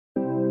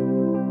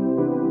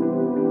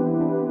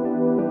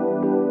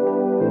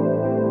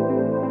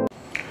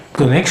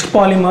So next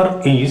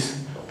polymer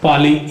is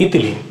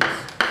polyethylene.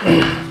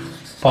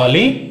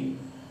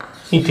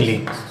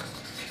 Polyethylene.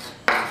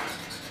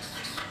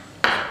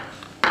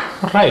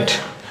 Right.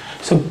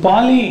 So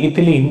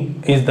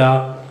polyethylene is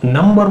the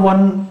number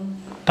one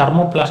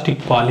thermoplastic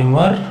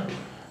polymer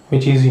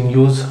which is in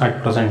use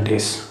at present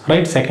days,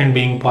 right? Second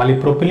being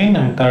polypropylene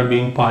and third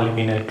being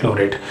polyvinyl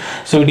chloride.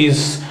 So it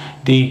is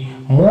the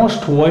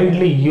most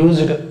widely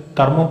used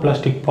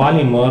thermoplastic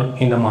polymer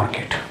in the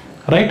market,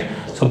 right?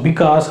 So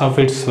because of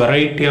its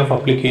variety of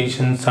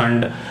applications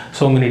and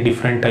so many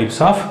different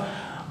types of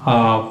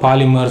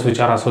polymers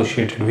which are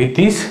associated with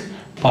this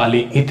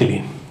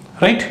polyethylene,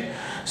 right?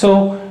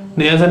 So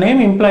as the name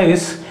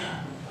implies,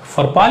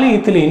 for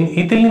polyethylene,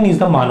 ethylene is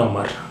the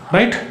monomer,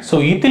 right?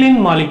 So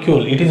ethylene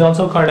molecule, it is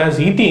also called as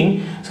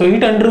ethene. So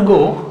it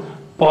undergo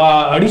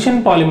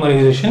addition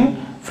polymerization,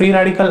 free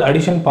radical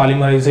addition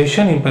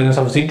polymerization in presence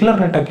of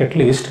Ziegler-Natta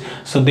catalyst.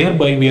 So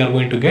thereby we are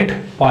going to get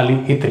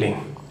polyethylene,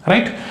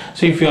 right?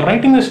 So if you are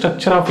writing the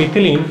structure of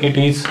ethylene, it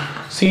is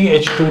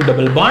CH2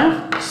 double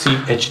bond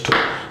CH2.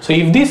 So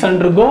if this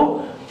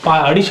undergo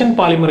addition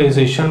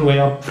polymerization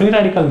via free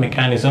radical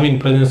mechanism in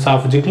presence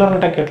of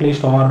Ziegler-Natta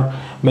catalyst or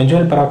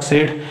benzoyl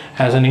peroxide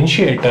as an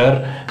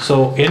initiator,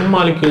 so N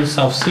molecules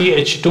of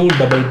CH2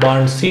 double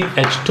bond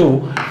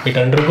CH2, it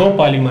undergo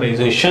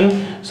polymerization,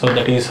 so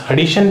that is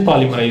addition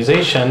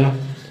polymerization,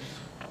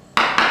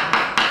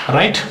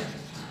 right?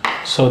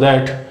 So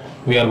that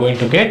we are going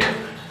to get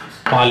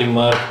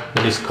polymer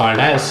that is called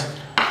as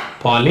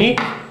polyethylene,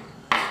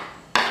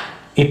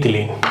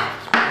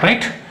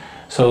 right?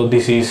 So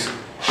this is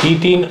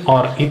ethene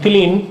or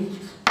ethylene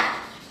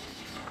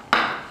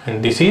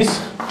and this is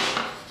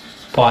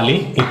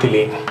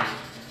polyethylene,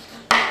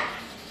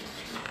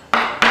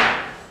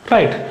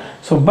 right?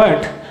 So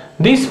but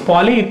this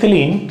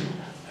polyethylene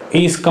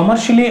is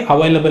commercially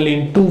available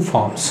in two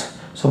forms.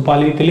 So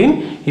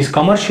polyethylene is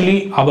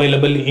commercially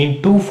available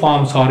in two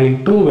forms or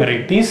in two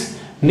varieties,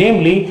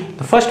 namely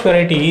the first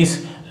variety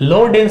is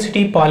low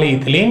density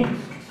polyethylene.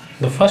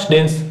 The first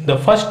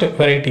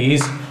variety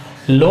is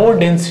low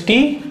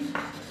density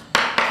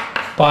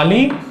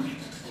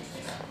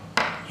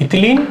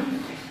polyethylene.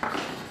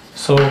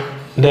 So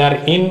they are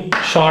in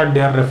short,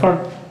 they are referred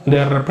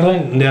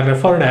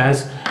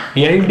as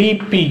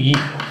LDPE,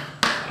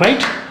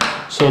 right?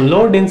 So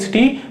low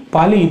density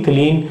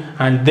polyethylene,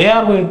 and they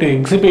are going to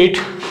exhibit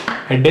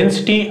a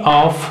density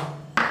of,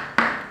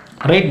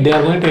 right, they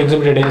are going to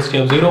exhibit a density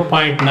of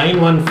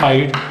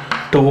 0.915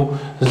 to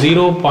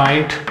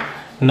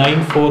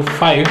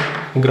 0.945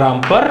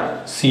 gram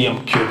per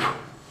cm cube,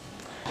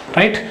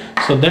 right?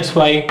 So that's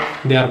why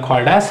they are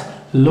called as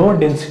low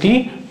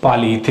density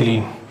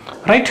polyethylene,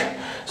 right?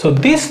 So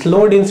this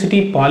low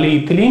density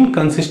polyethylene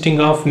consisting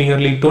of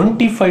nearly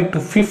 25 to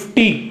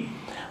 50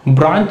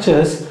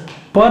 branches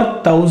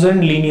per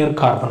 1000 linear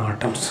carbon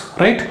atoms,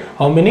 right?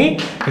 How many?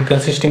 It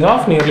consisting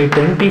of nearly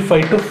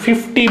 25 to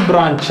 50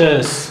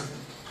 branches.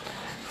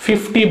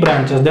 50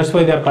 branches, that's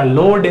why they are called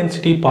low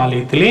density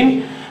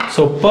polyethylene.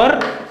 So per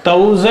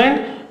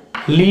 1000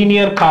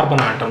 linear carbon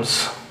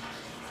atoms,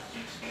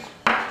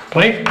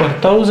 right? Per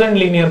 1000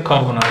 linear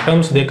carbon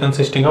atoms, they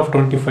consisting of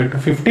 25 to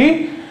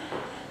 50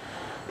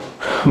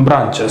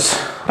 branches,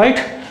 right?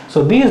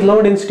 So these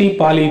low density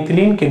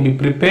polyethylene can be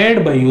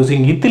prepared by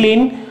using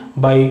ethylene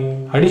by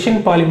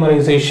addition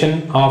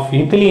polymerization of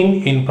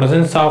ethylene in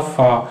presence of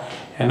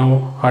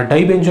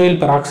dibenzoyl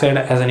peroxide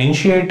as an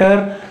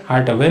initiator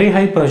at a very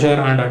high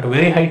pressure and at a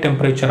very high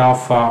temperature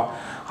of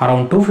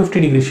around 250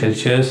 degrees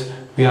Celsius.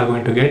 We are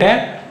going to get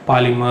a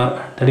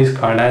polymer that is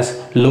called as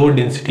low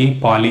density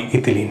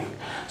polyethylene.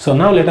 So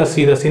now let us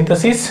see the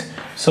synthesis.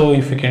 So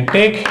if you can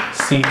take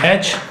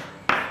CH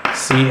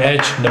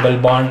double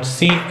bond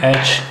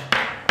CH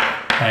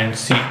and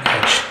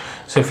CH.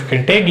 So if you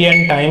can take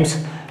N times,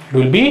 it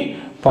will be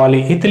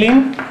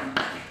ethylene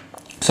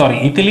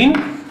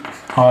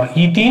or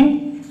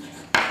ethene,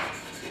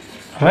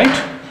 right?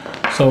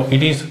 So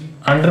it is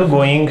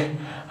undergoing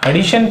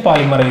addition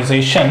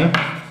polymerization,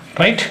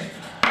 right?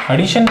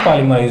 Addition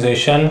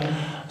polymerization.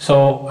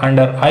 So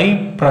under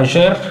high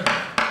pressure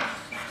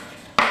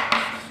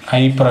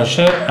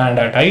and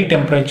at high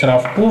temperature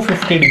of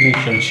 250 degrees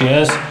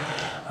Celsius,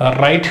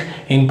 right,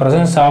 in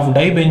presence of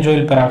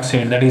dibenzoyl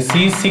peroxide, that is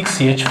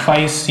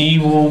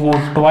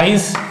C6H5COO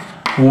twice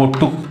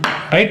O2,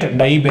 right?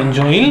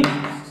 Dibenzoyl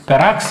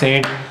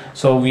peroxide.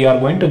 So we are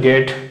going to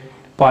get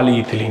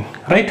polyethylene,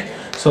 right?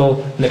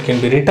 So that can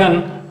be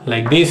written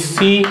like this: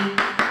 CH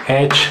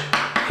and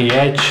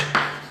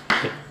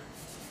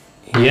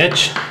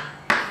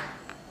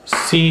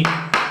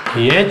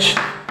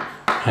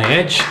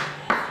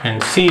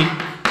CH.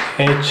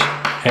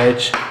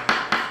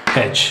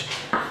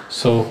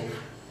 So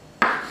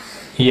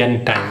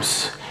N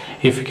times.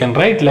 If you can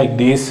write like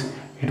this,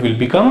 it will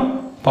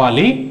become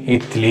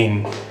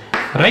polyethylene,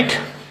 right?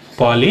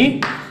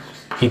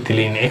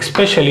 Polyethylene,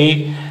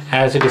 especially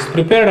as it is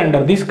prepared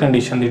under this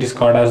condition, it is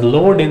called as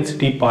low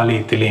density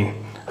polyethylene,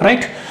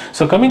 right?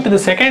 So coming to the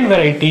second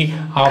variety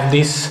of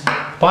this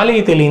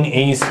polyethylene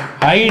is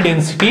high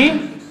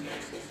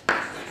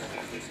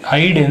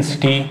high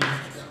density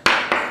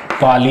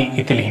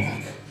polyethylene.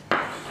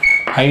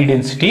 High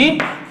density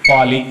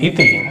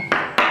polyethylene.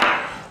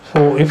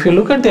 So if you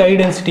look at the high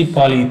density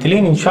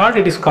polyethylene, in short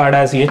it is called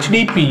as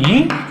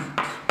HDPE.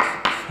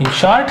 In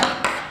short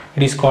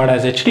it is called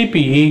as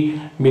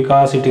HDPE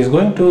because it is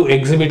going to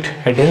exhibit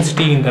a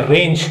density in the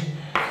range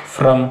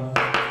from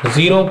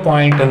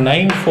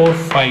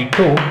 0.945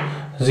 to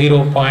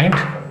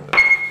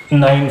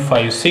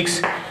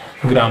 0.956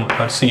 gram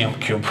per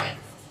cm cube.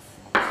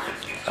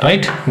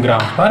 Right,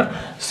 gram per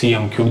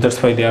cm cube.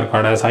 That's why they are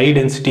called as high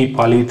density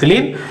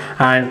polyethylene.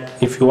 And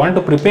if you want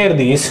to prepare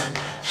these,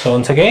 so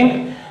once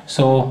again,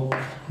 so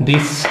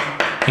this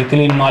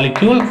ethylene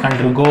molecule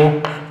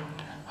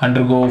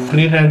undergo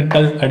free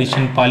radical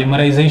addition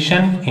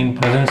polymerization in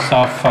presence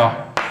of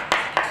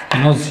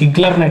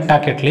Ziegler-Natta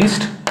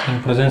catalyst,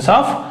 in presence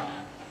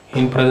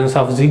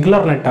of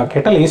Ziegler-Natta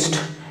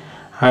catalyst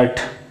at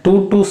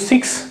 2 to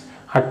 6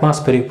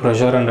 atmospheric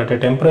pressure and at a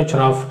temperature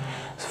of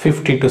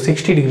 50 to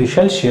 60 degrees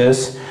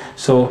Celsius.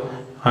 So,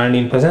 and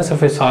in presence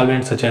of a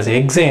solvent such as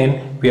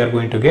hexane, we are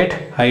going to get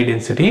high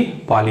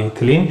density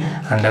polyethylene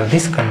under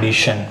this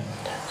condition.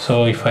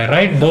 So if I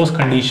write those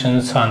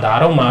conditions on the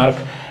arrow mark,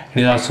 it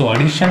is also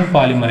addition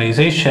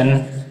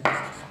polymerization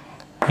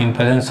in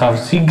presence of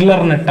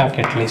Ziegler-Natta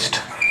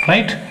catalyst,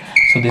 right?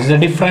 So this is the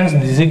difference,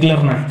 the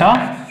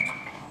Ziegler-Natta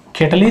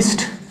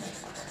catalyst,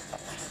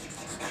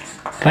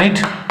 right,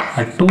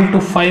 at 2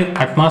 to 5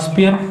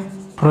 atmosphere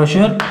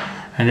pressure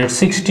and at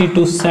 60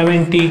 to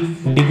 70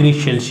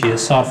 degrees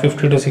Celsius or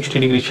 50 to 60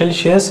 degrees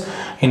Celsius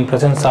in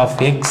presence of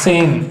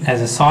hexane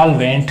as a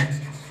solvent,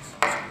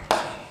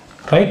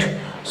 right?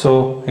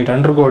 So it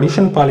undergo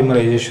addition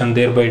polymerization,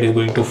 thereby it is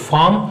going to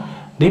form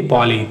the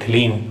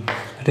polyethylene,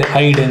 the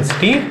high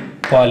density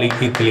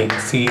polyethylene,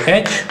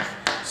 CH,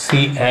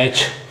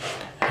 CH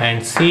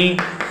and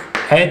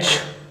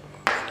CH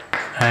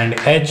and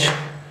H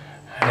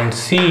and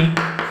C,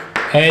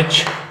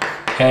 H,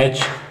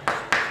 H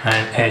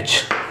and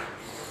H,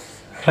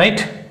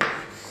 right?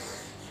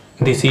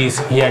 This is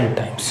N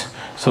times.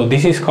 So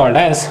this is called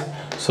as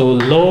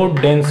low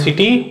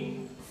density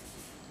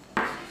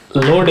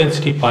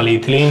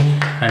polyethylene,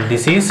 and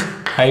this is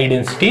high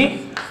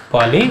density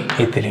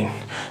polyethylene.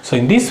 So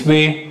in this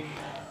way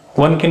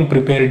one can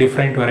prepare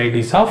different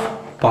varieties of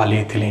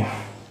polyethylene,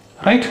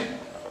 right?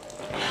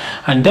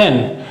 And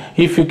then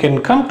if you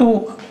can come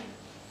to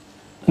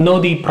know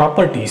the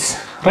properties,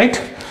 right?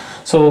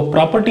 So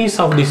properties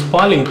of this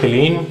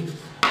polyethylene,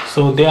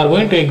 so they are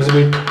going to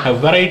exhibit a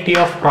variety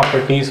of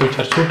properties which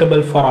are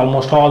suitable for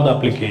almost all the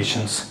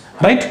applications,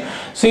 right?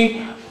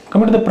 See,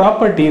 coming to the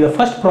property, the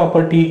first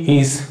property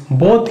is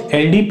both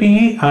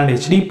LDPE and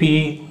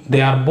HDPE,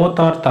 they are both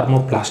are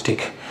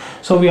thermoplastic.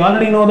 So we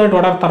already know that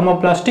what are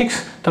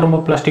thermoplastics.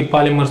 Thermoplastic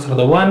polymers are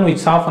the one which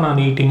soften on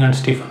heating and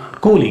stiffen on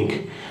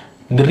cooling.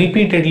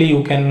 Repeatedly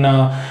you can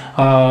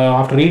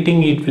after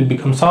heating it will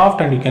become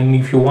soft, and you can,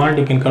 if you want,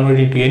 you can convert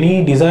it to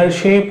any desired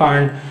shape,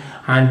 and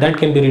that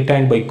can be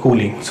retained by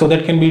cooling. So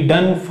that can be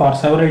done for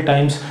several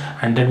times,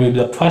 and that will be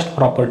the first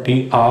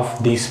property of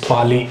this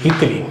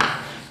polyethylene,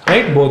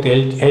 right? Both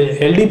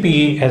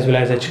LDPE as well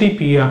as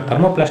HDPE are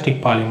thermoplastic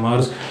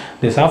polymers.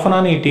 They soften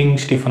on heating,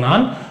 stiffen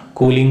on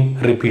cooling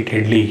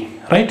repeatedly,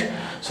 right?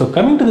 So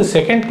coming to the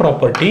second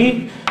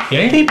property,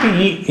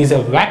 LDPE is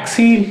a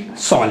waxy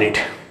solid.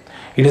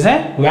 It is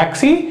a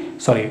waxy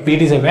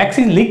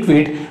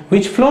liquid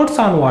which floats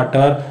on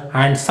water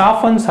and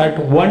softens at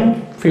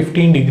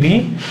 115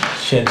 degree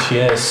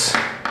Celsius,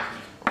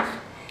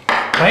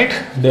 right?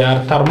 They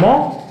are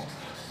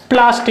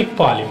thermoplastic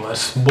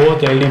polymers,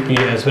 both LDPE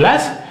as well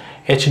as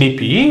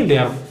HDPE, they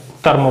are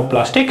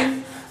thermoplastic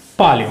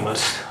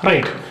polymers,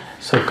 right?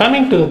 So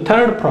coming to the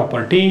third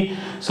property,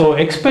 so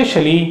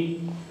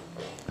especially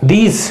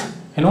these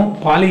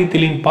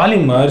polyethylene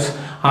polymers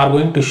are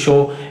going to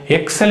show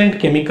excellent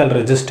chemical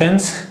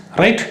resistance,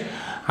 right,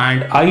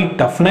 and high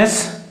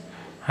toughness,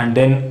 and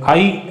then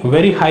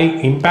very high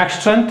impact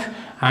strength,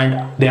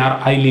 and they are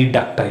highly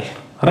ductile,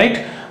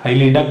 right?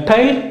 Highly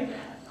ductile,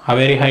 a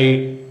very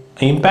high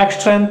impact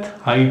strength,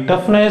 high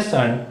toughness,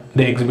 and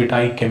they exhibit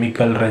high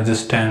chemical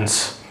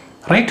resistance,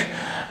 right?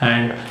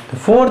 And the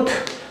fourth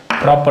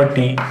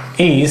property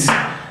is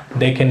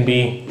they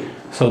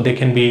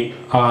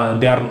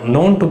are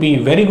known to be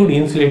very good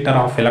insulator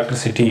of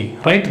electricity,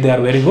 right? They are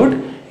very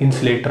good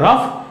insulator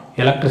of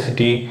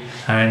electricity.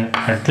 And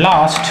at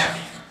last,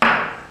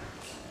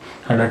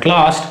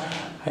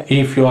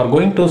 if you are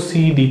going to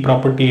see the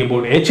property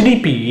about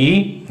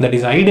HDPE, that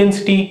is high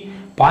density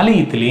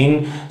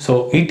polyethylene,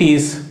 so it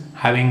is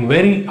having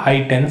very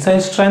high tensile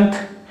strength,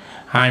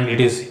 and it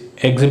is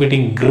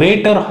exhibiting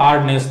greater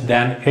hardness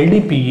than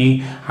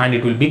LDPE, and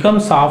it will become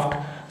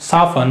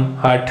soften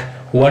at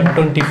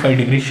 125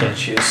 degrees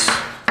Celsius,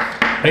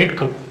 right?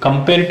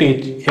 Compared to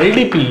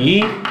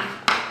LDPE,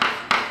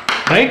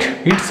 right,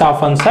 it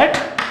softens at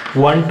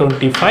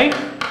 125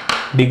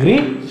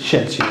 degrees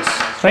Celsius,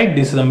 right?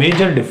 This is the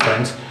major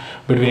difference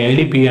between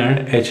LDPE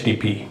and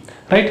HDPE,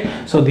 right?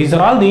 So these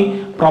are all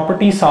the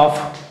properties of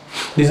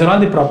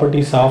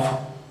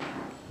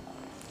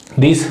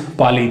this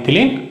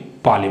polyethylene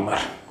polymer,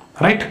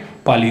 right?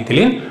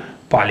 Polyethylene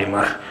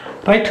polymer,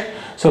 right?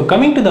 So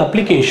coming to the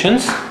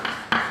applications,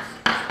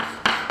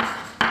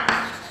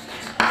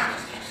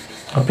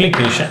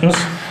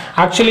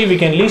 actually we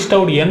can list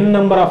out n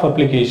number of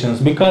applications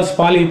because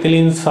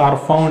polyethylenes are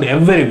found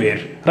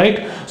everywhere,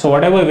 right? So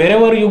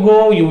wherever you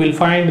go, you will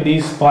find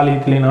these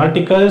polyethylene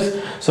articles.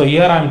 So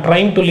here I am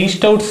trying to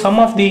list out some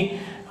of the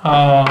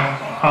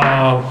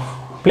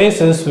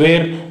places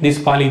where this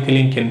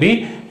polyethylene can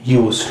be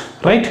used,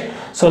 right?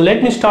 So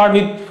let me start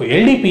with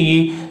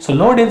LDPE. So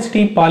low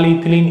density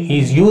polyethylene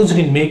is used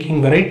in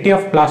making variety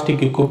of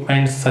plastic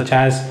equipment such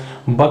as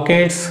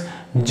buckets,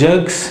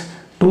 jugs,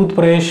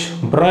 toothbrush,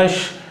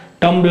 brush,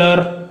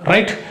 tumbler,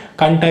 right?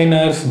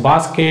 Containers,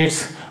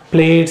 baskets,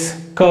 plates,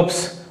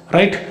 cups,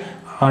 right?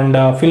 And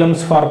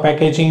films for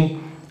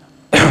packaging,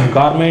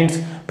 garments,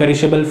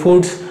 perishable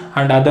foods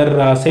and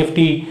other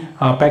safety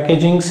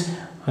packagings,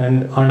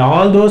 and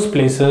all those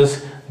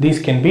places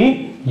these can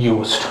be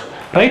used,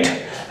 right?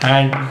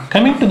 And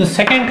coming to the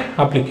second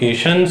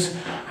applications,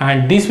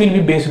 and this will be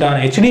based on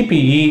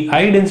HDPE,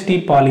 high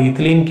density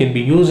polyethylene can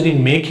be used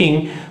in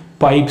making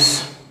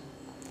pipes,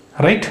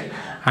 right?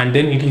 And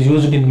then it is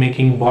used in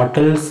making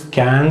bottles,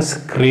 cans,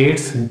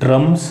 crates,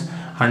 drums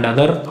and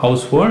other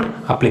household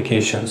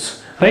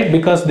applications, right?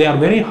 Because they are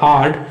very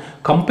hard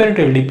compared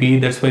to LDPE,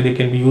 that's why they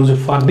can be used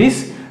for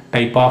this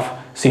type of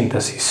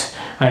synthesis.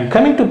 And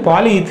coming to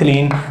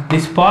polyethylene,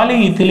 this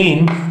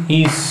polyethylene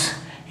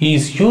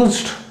is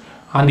used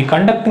on the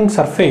conducting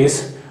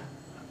surface,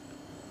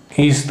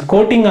 is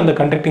coating on the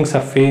conducting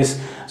surface.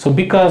 So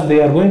because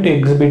they are going to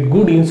exhibit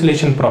good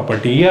insulation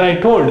property, here I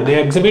told they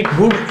exhibit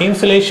good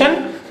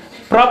insulation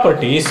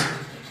properties,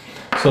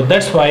 so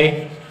that's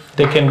why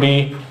they can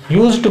be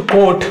used to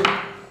coat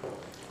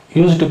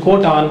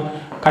on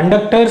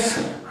conductors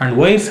and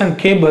wires and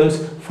cables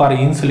for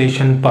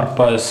insulation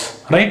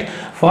purpose, right?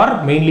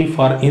 Mainly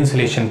for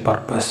insulation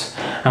purpose.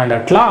 And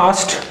at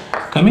last,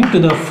 coming to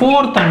the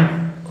fourth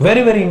and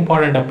very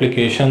important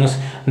applications,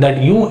 that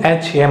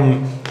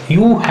UHM,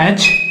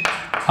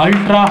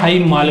 ultra high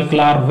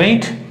molecular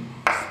weight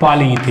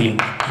polyethylene,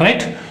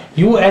 right?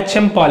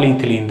 UHM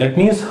polyethylene, that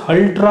means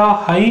ultra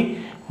high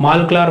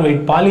molecular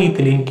weight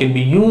polyethylene can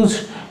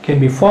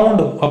be found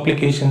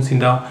applications in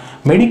the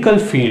medical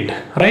field,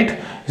 right?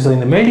 So in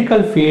the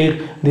medical field,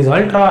 this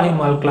ultra high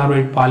molecular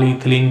weight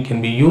polyethylene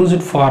can be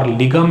used for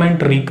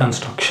ligament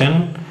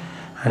reconstruction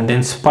and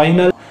then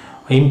spinal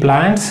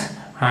implants,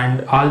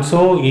 and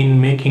also in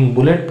making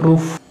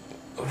bulletproof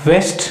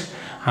vest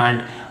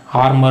and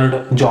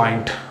armored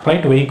joint,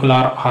 right?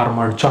 Vehicular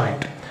armored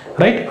joint,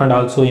 right? And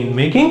also in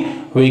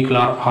making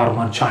vehicular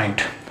armor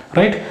joint,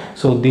 right?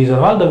 So these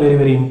are all the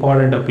very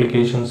important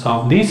applications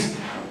of this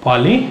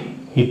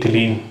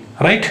polyethylene,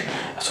 right?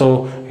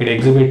 So it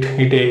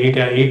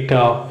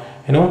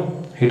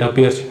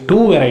appears in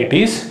two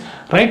varieties,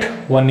 right?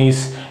 One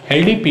is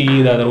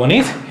LDPE, the other one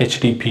is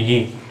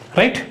HDPE,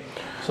 right?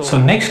 So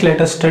next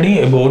let us study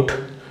about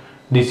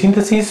the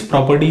synthesis,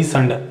 properties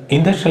and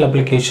industrial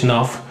application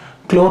of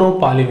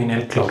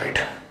chloropolyvinyl chloride,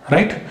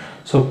 right?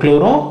 So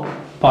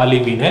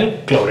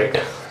chloropolyvinyl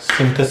chloride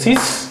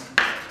synthesis,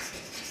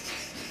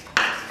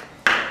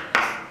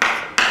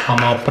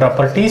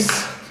 properties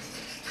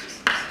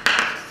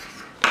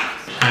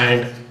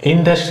and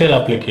industrial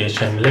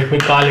application. Let me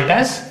call it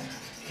as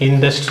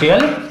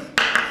industrial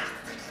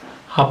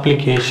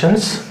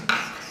applications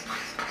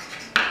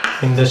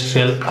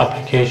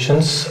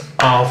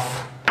of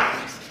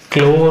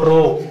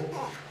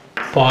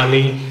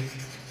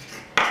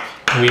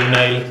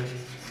chloropolyvinyl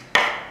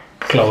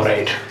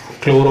chloride.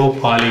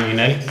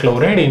 Chloropolyvinyl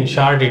chloride, in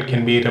short it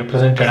can be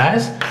represented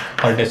as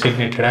or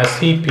designated as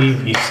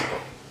CPVC,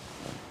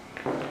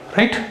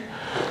 right?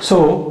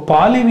 So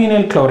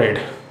polyvinyl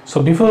chloride. So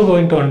before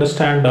going to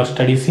understand or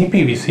study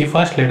CPVC,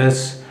 first let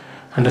us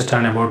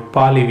understand about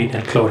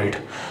polyvinyl chloride.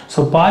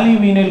 So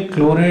polyvinyl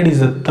chloride is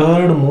the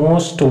third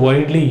most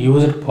widely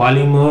used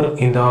polymer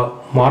in the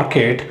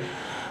market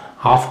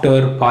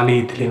after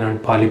polyethylene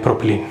and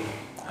polypropylene,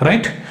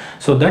 right?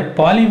 So that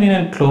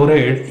polyvinyl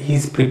chloride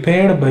is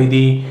prepared by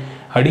the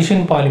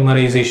addition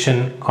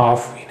polymerization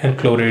of vinyl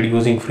chloride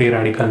using free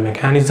radical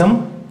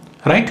mechanism,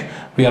 right?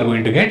 We are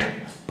going to get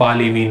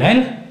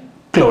polyvinyl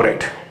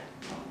chloride,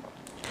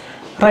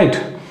 right?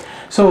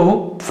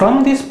 So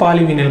from this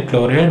polyvinyl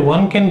chloride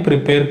one can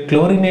prepare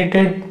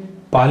chlorinated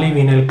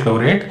polyvinyl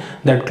chloride.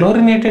 That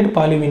chlorinated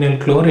polyvinyl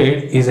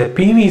chloride is a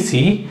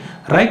PVC,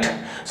 right?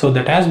 So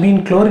that has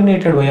been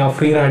chlorinated via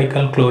free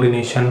radical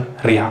chlorination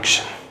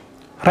reaction,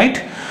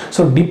 right?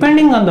 So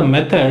depending on the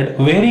method,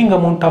 varying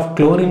amount of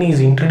chlorine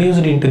is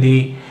introduced into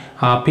the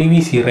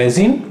PVC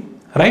resin,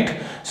 right?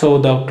 So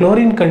the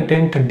chlorine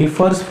content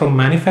differs from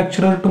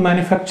manufacturer to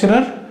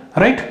manufacturer,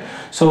 right?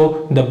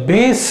 So the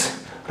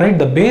base, right,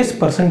 the base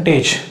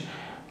percentage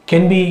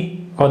can be,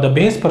 or the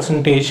base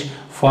percentage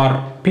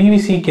for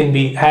PVC can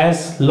be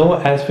as low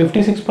as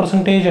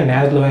 56% and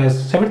as low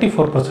as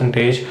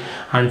 74%,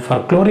 and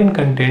for chlorine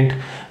content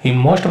in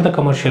most of the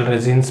commercial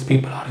resins,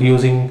 people are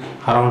using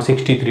around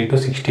 63 to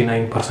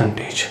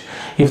 69%.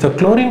 If the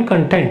chlorine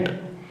content,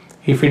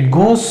 if it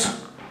goes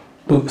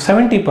to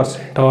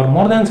 70% or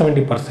more than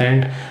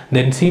 70%,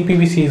 then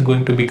CPVC is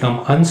going to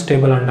become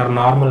unstable under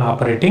normal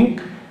operating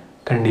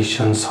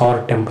conditions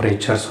or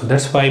temperatures. So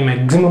that's why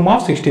maximum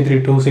of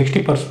 63 to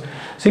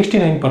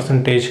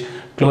 69%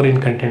 chlorine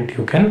content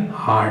you can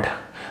add,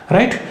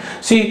 right?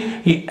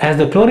 See, as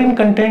the chlorine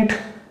content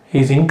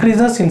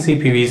increases in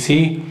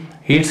CPVC,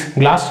 its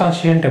glass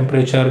transition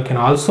temperature can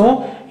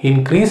also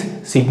increase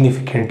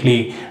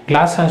significantly.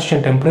 Glass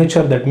transition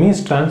temperature, that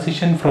means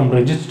transition from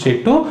rigid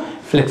state to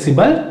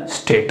flexible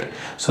state.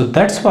 So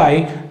that's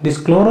why this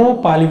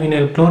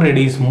chloropolyvinyl chloride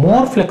is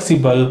more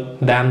flexible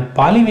than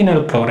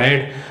polyvinyl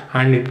chloride,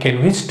 and it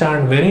can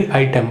withstand very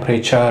high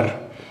temperature,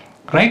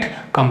 right,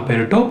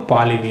 compared to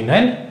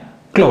polyvinyl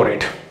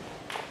chloride,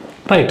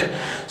 right?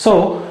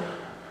 So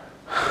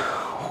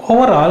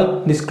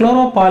overall, this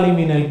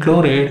chloropolyvinyl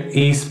chloride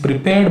is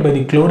prepared by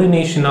the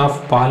chlorination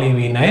of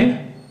polyvinyl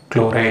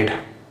chloride,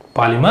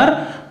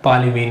 polymer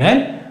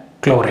polyvinyl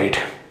chloride,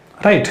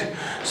 right?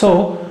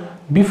 So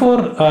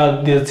before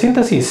the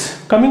synthesis,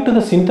 coming to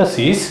the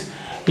synthesis,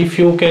 if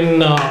you can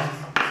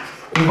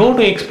go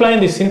to explain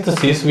the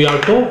synthesis, we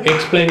have to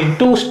explain in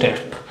two steps.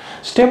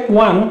 Step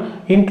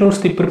 1 includes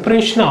the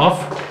preparation of,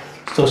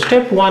 so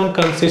step 1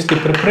 consists the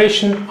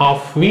preparation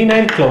of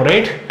vinyl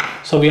chloride.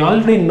 So we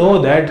already know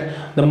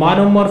that the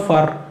monomer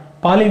for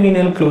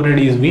polyvinyl chloride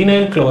is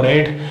vinyl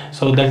chloride,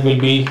 so that will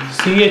be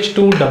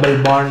CH2 double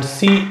bond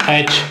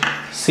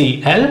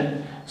CHCl.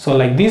 So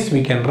like this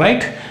we can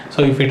write.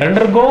 So if it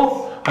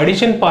undergo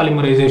addition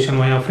polymerization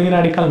via free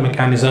radical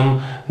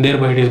mechanism,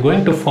 thereby it is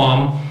going to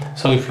form,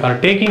 so if you are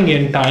taking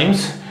n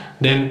times,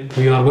 then it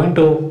is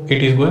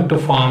going to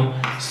form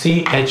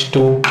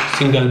CH2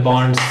 single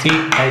bond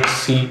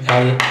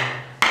CHCl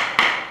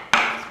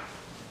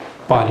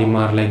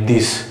polymer like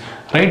this,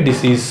 right?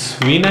 This is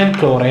vinyl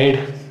chloride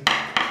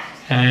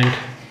and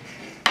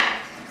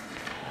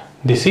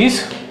this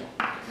is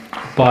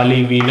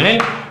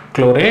polyvinyl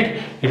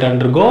chloride. It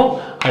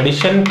undergo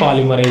addition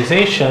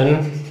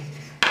polymerization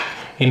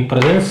in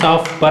presence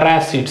of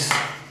paracids,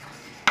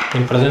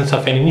 in presence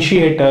of an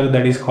initiator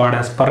that is called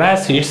as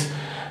paracids,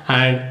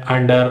 and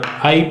under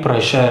high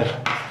pressure,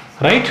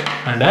 right,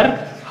 under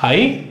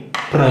high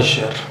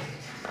pressure,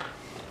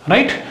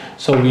 right?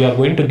 So we are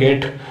going to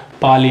get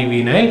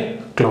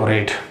polyvinyl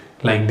chloride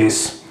like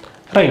this,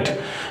 right?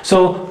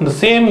 So the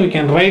same we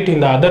can write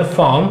in the other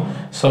form,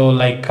 so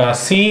like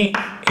CH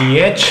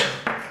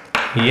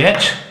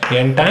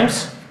n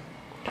times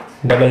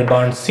double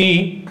bond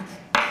C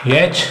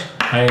H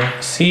and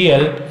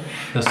Cl,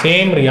 the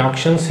same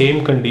reaction,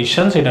 same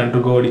conditions, it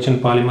undergo addition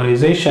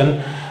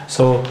polymerization,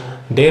 so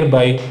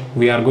thereby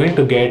we are going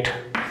to get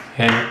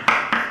a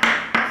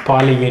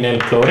polyvinyl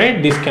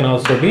chloride. This can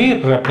also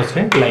be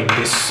represented like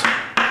this.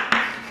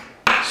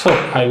 So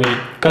I will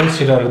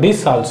consider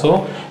this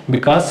also,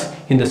 because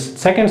in the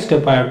second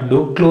step I have to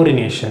do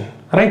chlorination,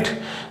 right?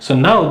 So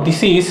now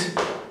this is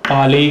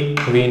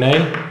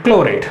polyvinyl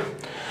chloride.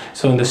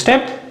 So in the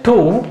step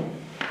 2,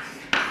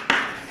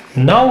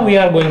 now we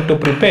are going to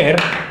prepare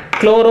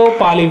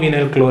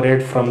chloropolyvinyl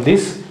chloride from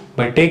this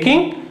by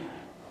taking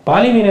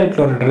polyvinyl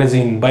chloride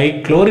resin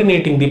by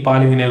chlorinating the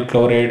polyvinyl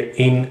chloride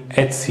in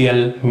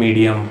HCl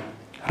medium,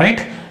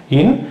 right?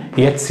 In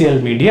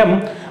HCl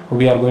medium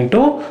we are going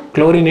to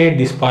chlorinate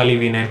this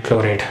polyvinyl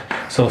chloride.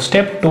 So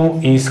step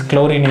 2 is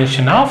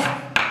chlorination of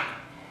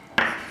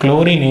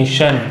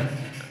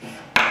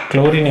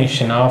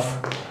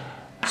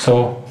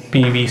so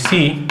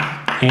PVC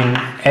in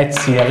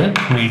HCl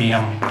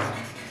medium.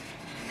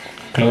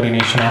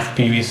 Chlorination of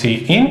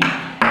PVC in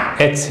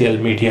HCl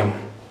medium,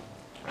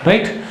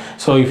 right?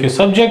 So if you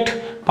subject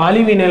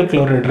polyvinyl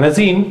chloride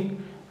resin,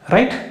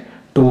 right,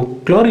 to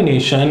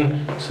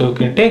chlorination, so you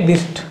can take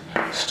this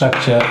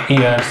structure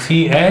here,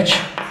 CH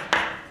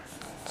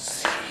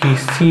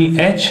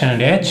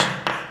and H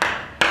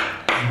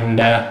and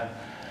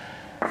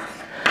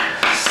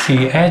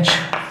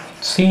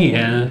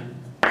CHCl,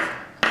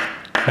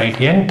 right,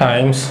 n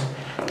times.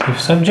 If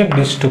subject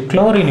this to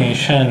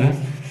chlorination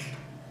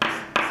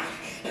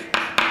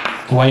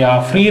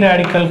via free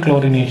radical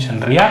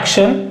chlorination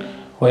reaction,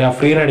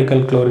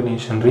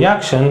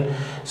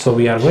 so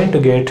we are going to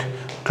get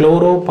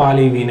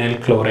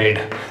chloropolyvinyl chloride.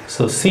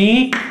 So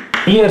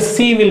here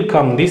C will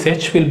come, this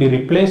H will be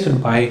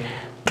replaced by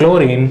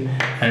chlorine,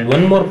 and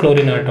one more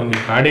chlorine atom will be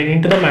added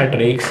into the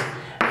matrix,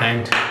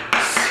 and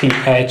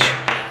CH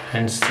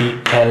and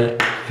Cl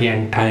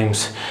n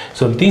times.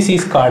 So this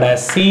is called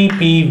as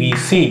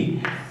CPVC.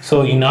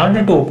 So in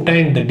order to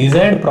obtain the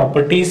desired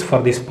properties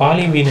for this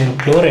polyvinyl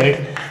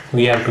chloride,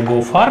 we have to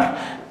go for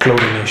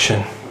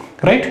chlorination,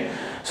 right?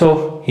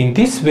 So in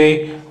this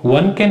way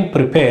one can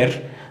prepare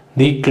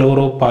the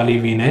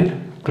chloropolyvinyl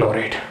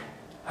chloride,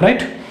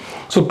 right?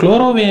 So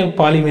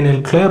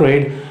chloropolyvinyl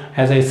chloride,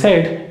 as I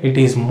said, it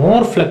is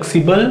more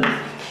flexible,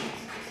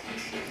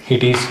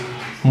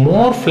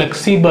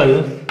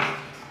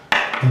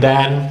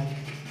 than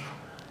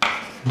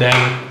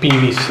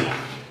PVC,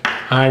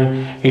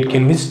 and it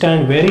can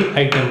withstand very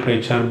high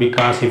temperature,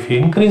 because if you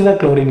increase the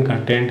chlorine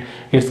content,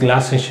 its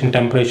glaciation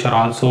temperature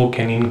also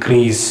can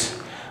increase,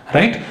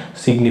 right,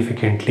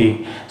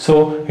 significantly.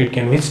 So it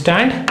can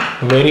withstand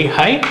very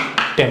high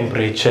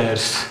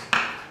temperatures,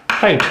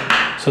 right.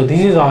 So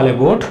this is all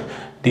about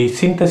the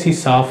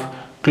synthesis of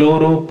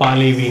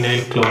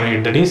chloropolyvinyl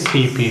chloride, that is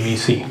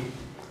CPVC.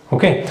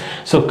 Okay,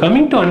 so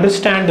coming to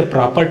understand the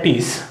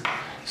properties,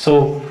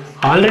 so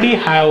already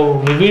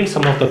have revealed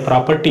some of the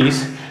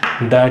properties,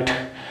 that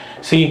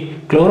see,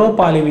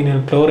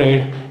 chloropolyvinyl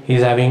chloride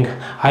is having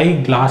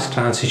high glass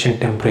transition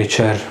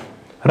temperature,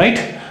 right,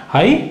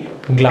 high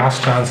glass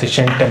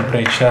transition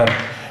temperature,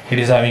 it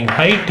is having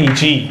high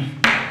TG,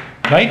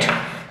 right.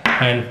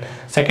 And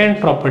second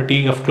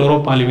property of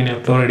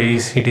chloropolyvinyl chloride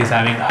is it is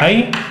having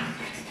high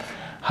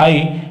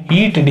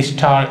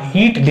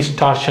heat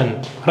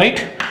distortion, right,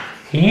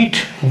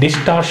 heat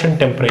distortion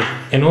temperature,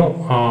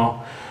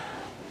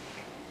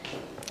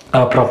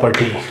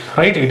 property,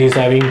 right, it is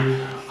having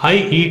high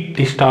heat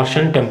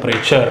distortion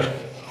temperature.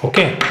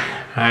 Okay,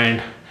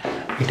 and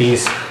it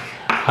is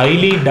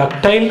highly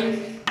ductile,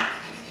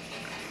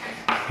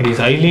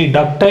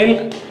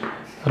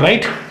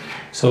 right.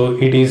 So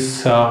it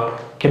is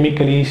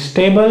chemically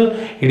stable,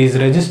 it is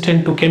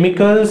resistant to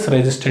chemicals,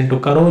 resistant to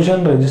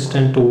corrosion,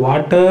 resistant to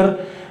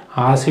water,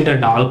 acid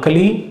and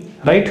alkali,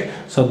 right.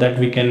 So that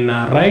we can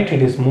write,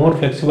 it is more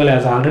flexible,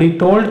 as already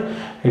told,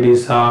 it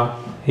is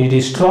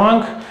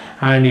strong,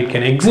 and it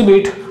can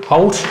exhibit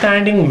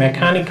outstanding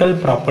mechanical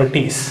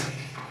properties,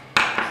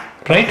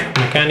 right,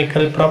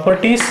 mechanical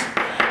properties,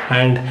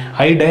 and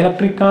high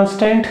dielectric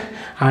constant,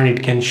 and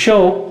it can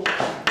show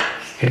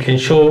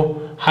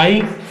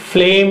high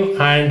flame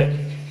and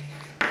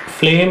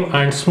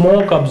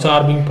smoke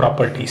absorbing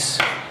properties,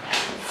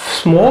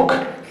 smoke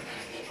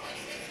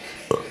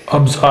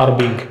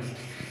absorbing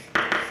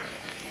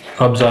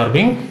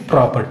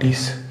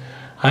properties,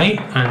 high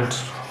and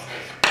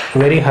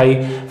very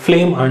high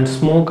flame and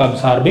smoke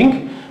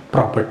absorbing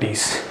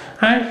properties,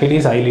 and it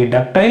is highly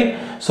ductile.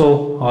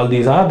 So all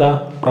these are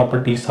the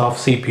properties of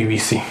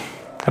CPVC,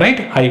 right,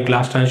 high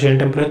glass transition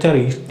temperature,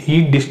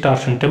 heat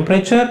distortion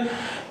temperature,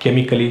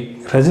 chemically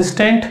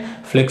resistant,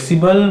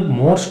 flexible,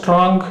 more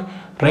strong,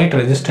 right,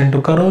 resistant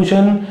to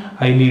corrosion,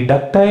 highly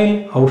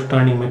ductile,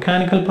 outstanding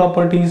mechanical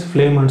properties,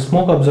 flame and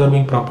smoke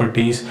absorbing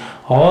properties.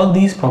 All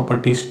these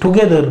properties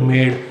together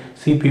made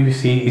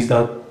CPVC is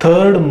the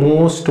third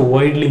most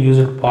widely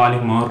used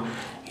polymer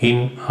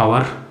in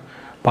our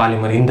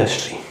polymer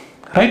industry,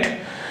 right.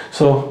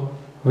 So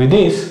with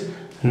this,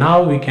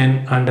 now we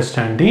can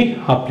understand the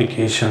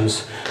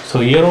applications. So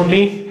here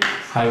only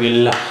I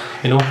will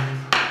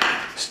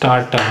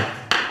start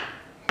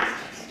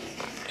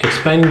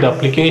explaining the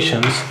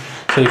applications.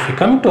 So if you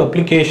come to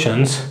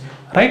applications,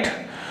 right,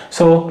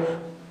 so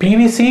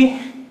CPVC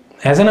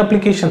as an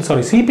application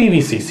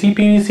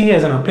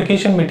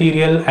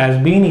material has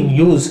been in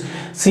use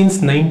since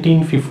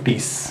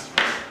 1950s.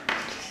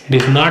 It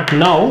is not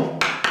now,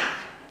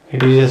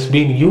 it has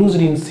been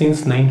used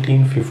since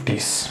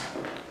 1950s,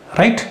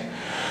 right.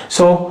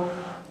 So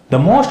the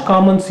most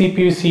common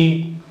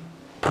CPVC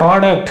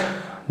product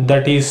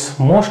that is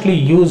mostly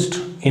used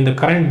in the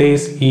current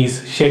days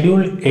is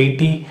Schedule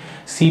 80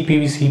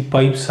 CPVC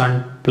pipes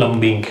and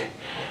plumbing.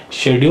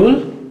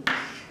 Schedule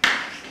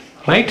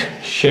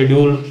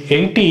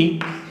 80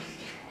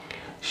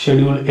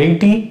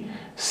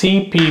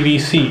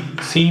 CPVC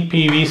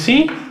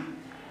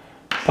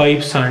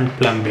pipes and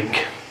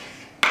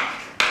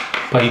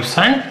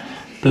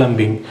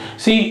plumbing.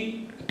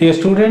 See, dear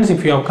students,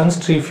 if you are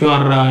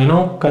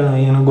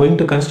going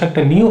to construct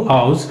a new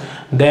house,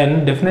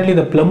 then definitely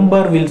the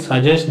plumber will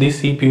suggest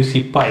these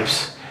CPVC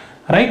pipes,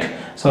 right.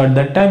 So at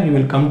that time you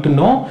will come to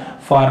know,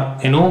 for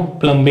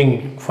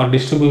plumbing, for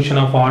distribution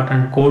of hot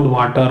and cold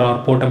water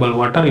or potable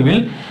water, he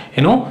will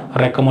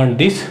recommend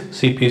this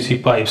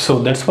CPVC pipes. So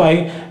that's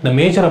why the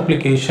major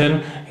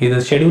application is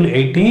the Schedule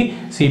 80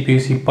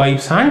 CPVC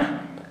pipes and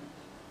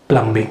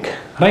plumbing,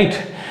 right.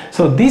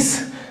 So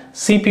this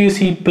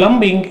CPVC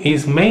plumbing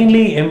is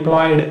mainly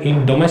employed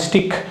in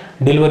domestic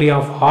delivery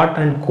of hot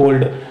and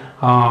cold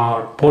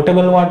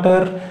potable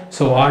water.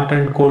 So hot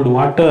and cold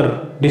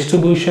water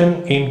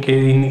distribution in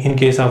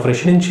case of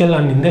residential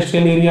and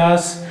industrial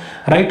areas,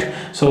 right.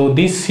 So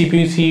these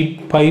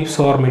CPVC pipes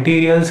or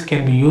materials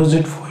can be used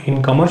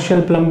in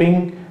commercial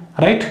plumbing,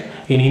 right,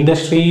 in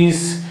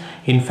industries,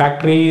 in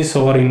factories,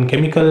 or in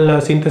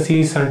chemical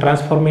synthesis and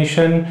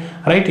transformation,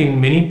 right, in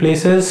many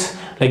places,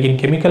 like in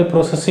chemical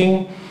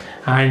processing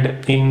and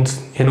in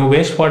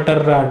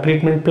wastewater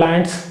treatment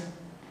plants,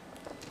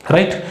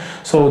 right.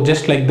 So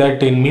just like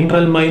that, in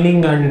mineral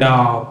mining and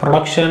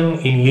production,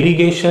 in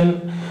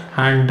irrigation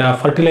and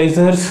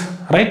fertilizers,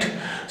 right.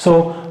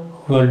 So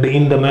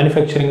in the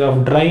manufacturing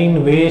of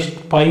drain,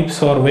 waste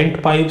pipes or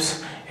vent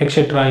pipes,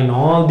 etc., in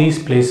all these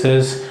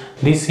places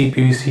these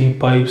CPVC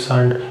pipes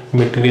and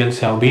materials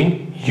have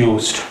been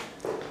used.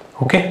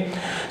 Okay,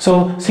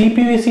 so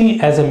CPVC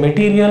as a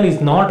material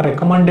is not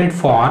recommended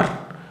for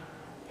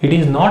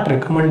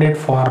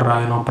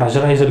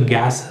pressurized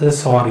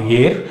gases or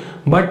air,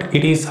 but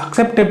it is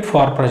accepted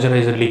for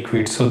pressurized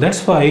liquids. So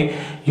that's why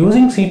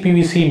using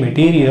CPVC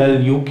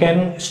material you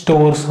can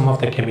store some of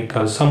the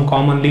chemicals. Some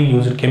commonly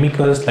used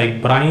chemicals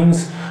like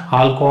brines,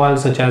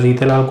 alcohols such as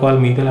ethyl alcohol,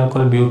 methyl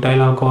alcohol,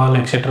 butyl alcohol,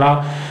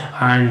 etc.,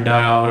 and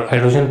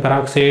hydrogen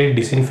peroxide,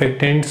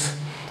 disinfectants,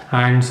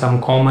 and some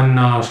common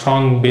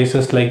strong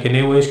bases like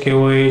NaOH,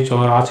 KOH,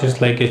 or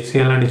acids like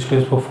HCl and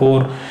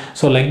H2SO4.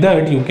 So like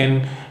that you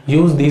can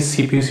use this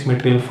CPVC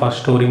material for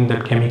storing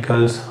the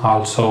chemicals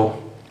also,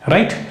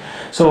 right?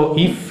 So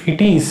if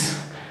it is,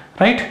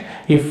 right,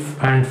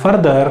 if and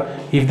further,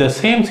 if the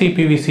same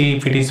CPVC,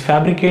 if it is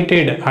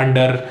fabricated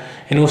under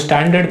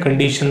standard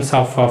conditions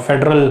of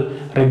federal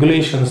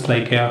regulations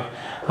like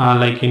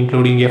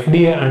including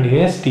FDA and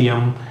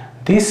ASTM,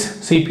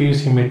 this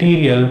CPVC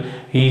material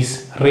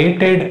is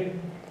rated,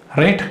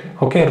 right,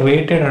 okay,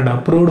 rated and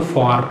approved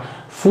for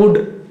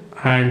food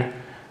and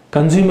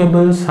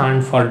consumables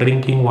and for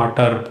drinking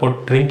water,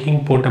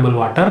 drinking potable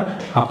water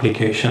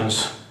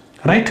applications,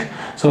 right?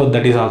 So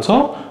that is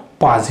also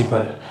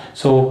possible.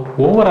 So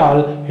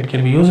overall it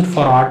can be used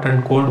for hot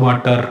and cold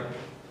water,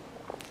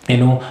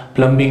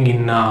 plumbing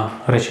in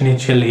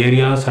residential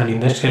areas and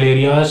industrial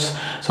areas.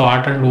 So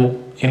hot and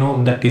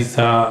that is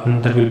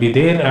that will be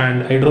there,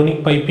 and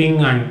hydronic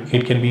piping, and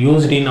it can be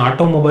used in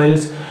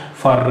automobiles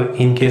for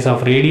in case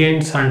of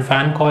radiants and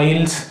fan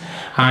coils,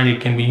 and it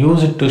can be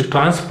used to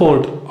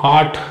transport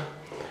hot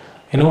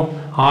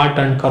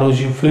and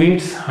corrosive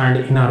fluids and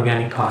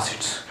inorganic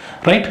acids,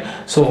 right?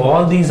 So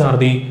all these are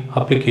the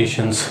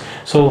applications.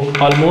 So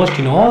almost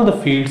in all the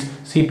fields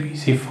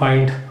CPVC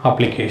find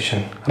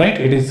application, right?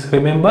 It is,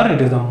 remember,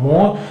 it is the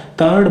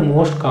third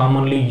most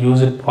commonly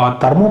used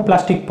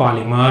thermoplastic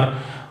polymer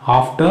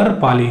after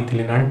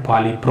polyethylene and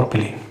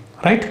polypropylene,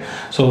 right?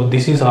 So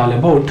this is all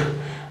about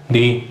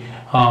the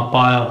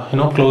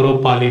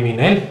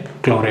chloropolymvinyl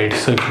chloride.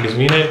 So if it is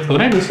vinyl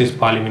chloride, this is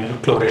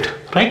polyvinyl chloride,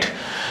 right?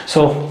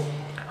 So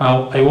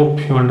I hope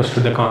you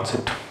understood the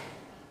concept.